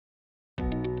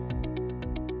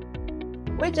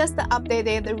We just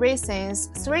updated the recent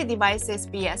 3 devices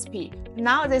BSP.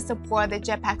 Now they support the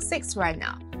Jetpack 6 right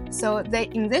now. So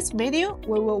in this video,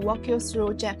 we will walk you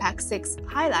through Jetpack 6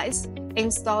 highlights,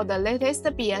 install the latest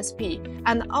BSP,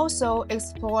 and also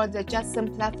explore the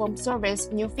Jetson platform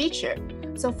service new feature.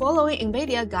 So following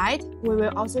NVIDIA guide, we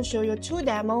will also show you 2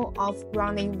 demos of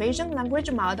running vision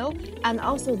language model and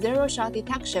also zero-shot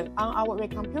detection on our rig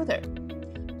computer.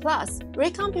 Plus,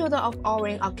 rig computer of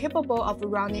Orin are capable of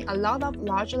running a lot of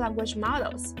large language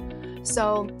models.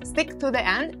 So stick to the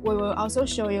end, we will also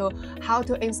show you how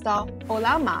to install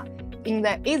Ollama in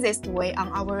the easiest way on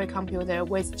our computer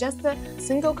with just a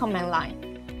single command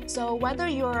line. So whether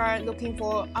you are looking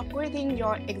for upgrading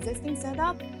your existing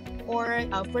setup or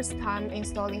a first time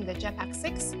installing the Jetpack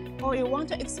 6, or you want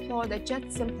to explore the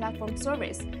Jetson platform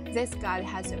service, this guide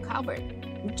has you covered.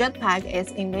 Jetpack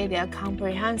is NVIDIA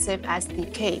comprehensive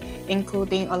SDK,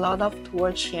 including a lot of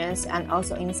tool chains and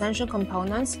also essential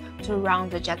components to run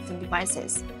the Jetson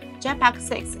devices. Jetpack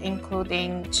 6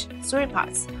 including 3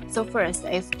 parts. So first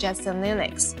is Jetson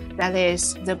Linux, that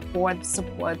is the board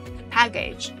support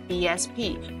package,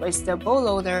 BSP, with the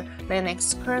bootloader,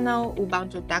 Linux kernel,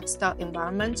 Ubuntu desktop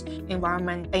environment,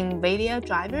 NVIDIA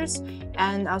drivers,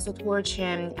 and also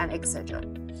toolchain and etc.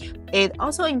 It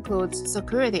also includes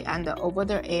security and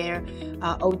over-the-air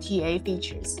OTA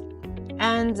features.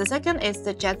 And the second is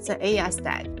the Jetson AI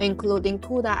stack, including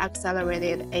CUDA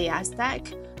accelerated AI stack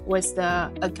with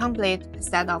a complete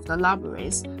set of the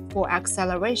libraries for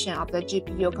acceleration of the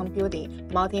GPU computing,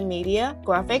 multimedia,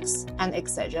 graphics, and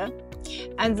etc.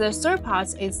 And the third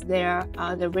part is the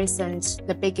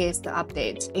biggest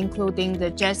update, including the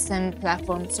Jetson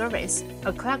platform service,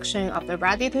 a collection of the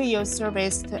ready-to-use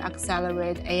service to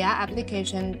accelerate AI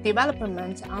application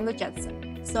development on the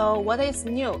Jetson. So what is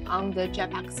new on the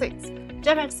Jetpack 6?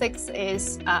 Jetpack 6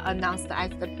 is announced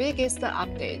as the biggest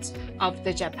update of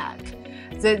the Jetpack.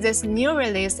 This new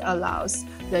release allows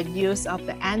the use of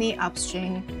any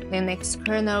upstream Linux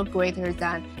kernel greater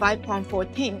than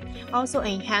 5.14, also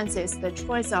enhances the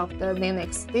choice of the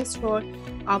Linux distro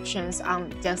options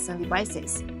on Jetson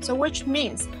devices. So which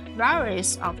means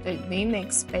various of the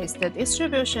Linux-based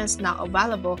distributions now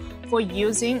available for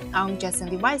using on Jetson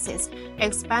devices,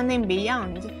 expanding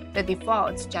beyond the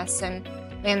default Jetson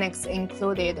Linux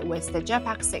included with the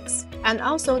Jetpack 6. And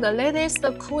also the latest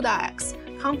CUDA-X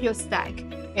compute stack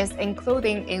is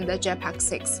included in the Jetpack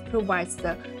 6, provides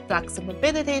the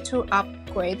flexibility to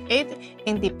upgrade it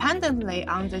independently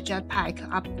on the Jetpack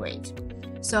upgrade.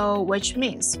 So which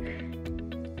means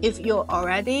if you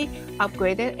already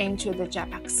upgraded into the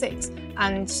Jetpack 6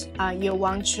 and you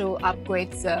want to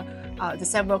upgrade the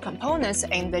several components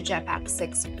in the Jetpack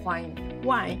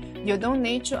 6.1, you don't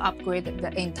need to upgrade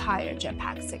the entire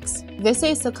Jetpack 6. This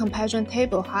is the comparison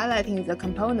table highlighting the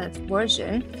component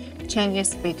version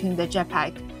changes between the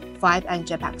Jetpack 5 and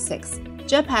Jetpack 6.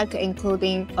 Jetpack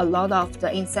including a lot of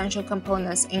the essential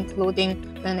components including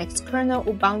Linux kernel,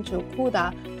 Ubuntu,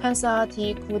 CUDA,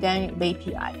 TensorRT, CUDA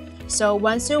API. So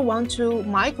once you want to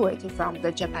migrate from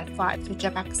the Jetpack 5 to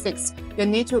Jetpack 6, you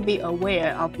need to be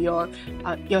aware of your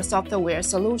software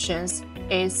solutions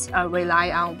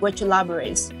rely on which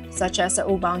libraries, such as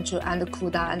Ubuntu and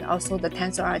CUDA and also the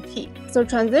TensorRT. So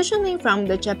transitioning from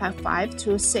the Jetpack 5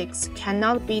 to 6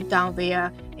 cannot be done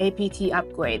via APT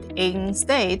upgrade.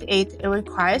 Instead, it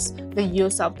requires the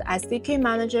use of the SDK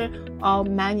manager or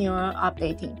manual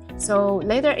updating. So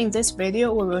later in this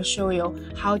video, we will show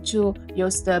you how to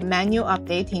use the manual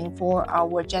updating for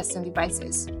our Jetson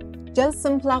devices.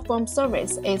 Jetson Platform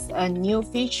Service is a new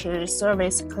feature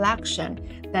service collection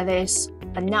that is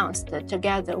announced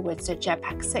together with the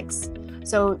Jetpack 6.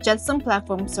 So Jetson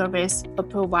Platform Service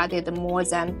provided more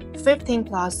than 15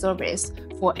 plus services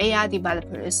for AI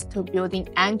developers to building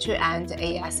end-to-end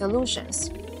AI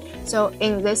solutions. So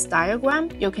in this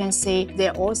diagram, you can see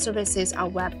that all services are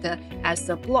wrapped as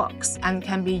the blocks and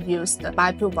can be used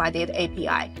by provided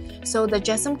API. So the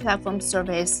Jetson Platform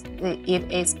Service,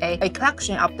 it is a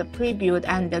collection of the pre-built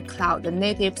and the cloud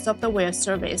native software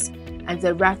service and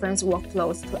the reference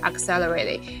workflows to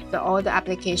accelerate all the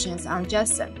applications on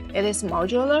Jetson. It is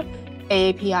modular,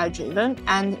 API-driven,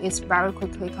 and is very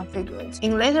quickly configured.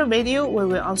 In later video, we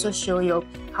will also show you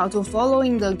how to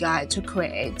following the guide to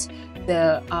create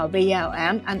the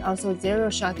VLM and also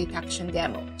zero-shot detection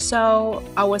demo. So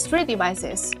our 3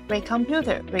 devices, rig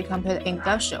computer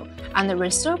industrial, and the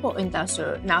reservable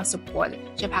industrial now support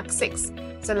Jetpack 6.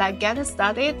 So let's get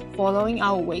started following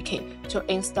our wiki to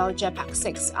install Jetpack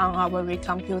 6 on our rig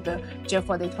computer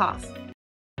J4012.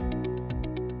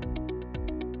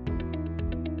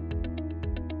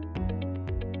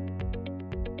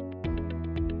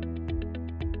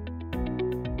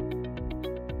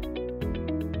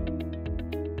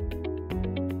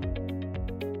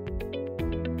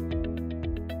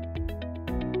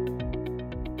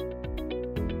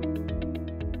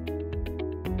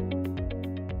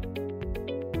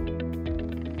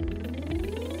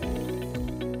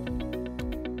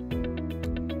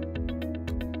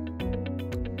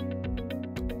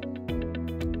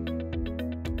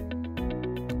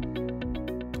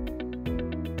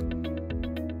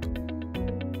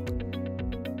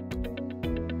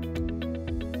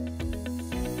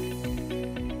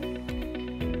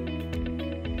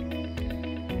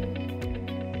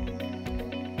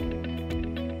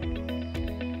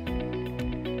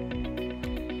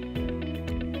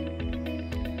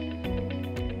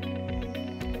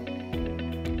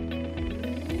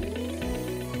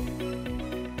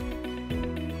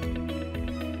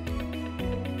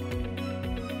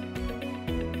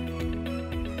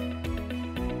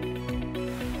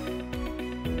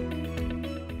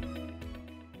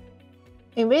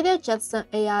 NVIDIA Jetson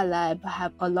AI Lab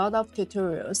have a lot of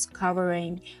tutorials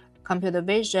covering computer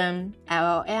vision,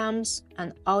 LLMs,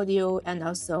 and audio, and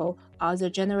also other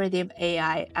generative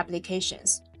AI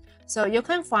applications. So you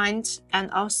can find and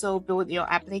also build your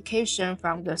application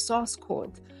from the source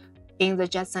code in the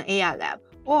Jetson AI Lab,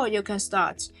 or you can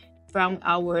start from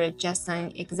our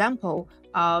Jetson example,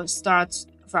 start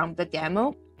from the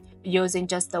demo using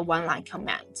just the one-line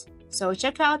command. So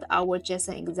check out our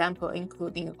Jetson example,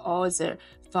 including all the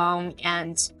fun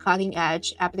and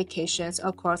cutting-edge applications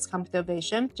across computer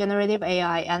vision, generative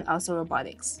AI, and also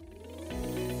robotics.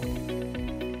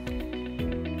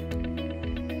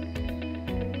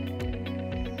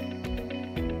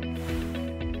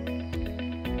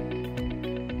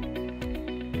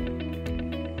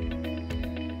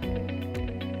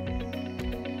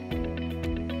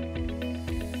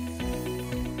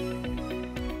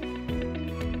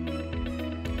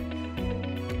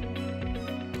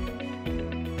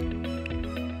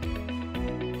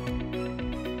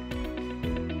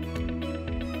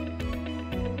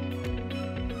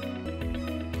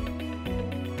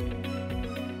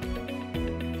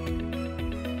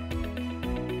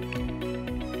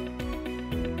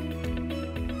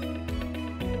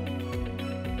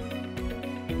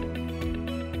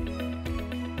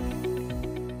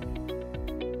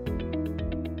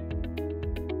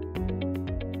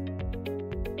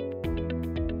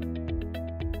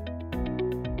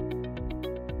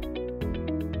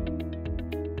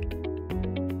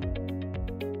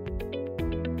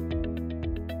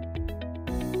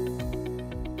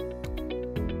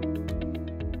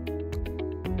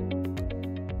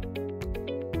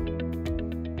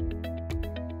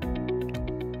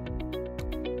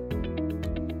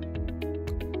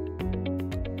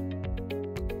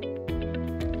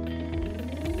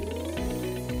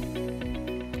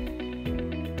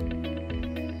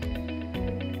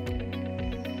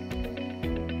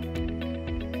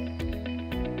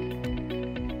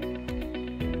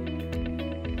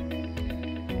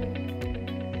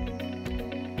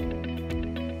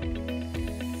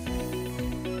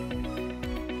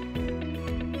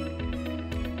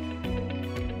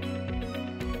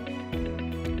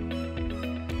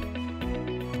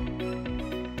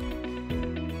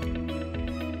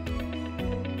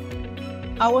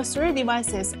 Our three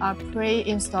devices are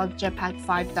pre-installed Jetpack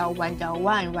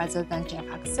 5.1.1 rather than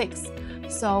Jetpack 6,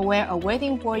 so we're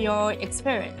awaiting for your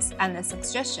experience and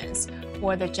suggestions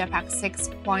for the Jetpack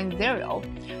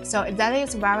 6.0. So that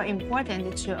is very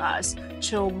important to us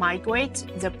to migrate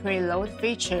the preload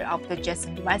feature of the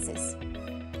Jetson devices.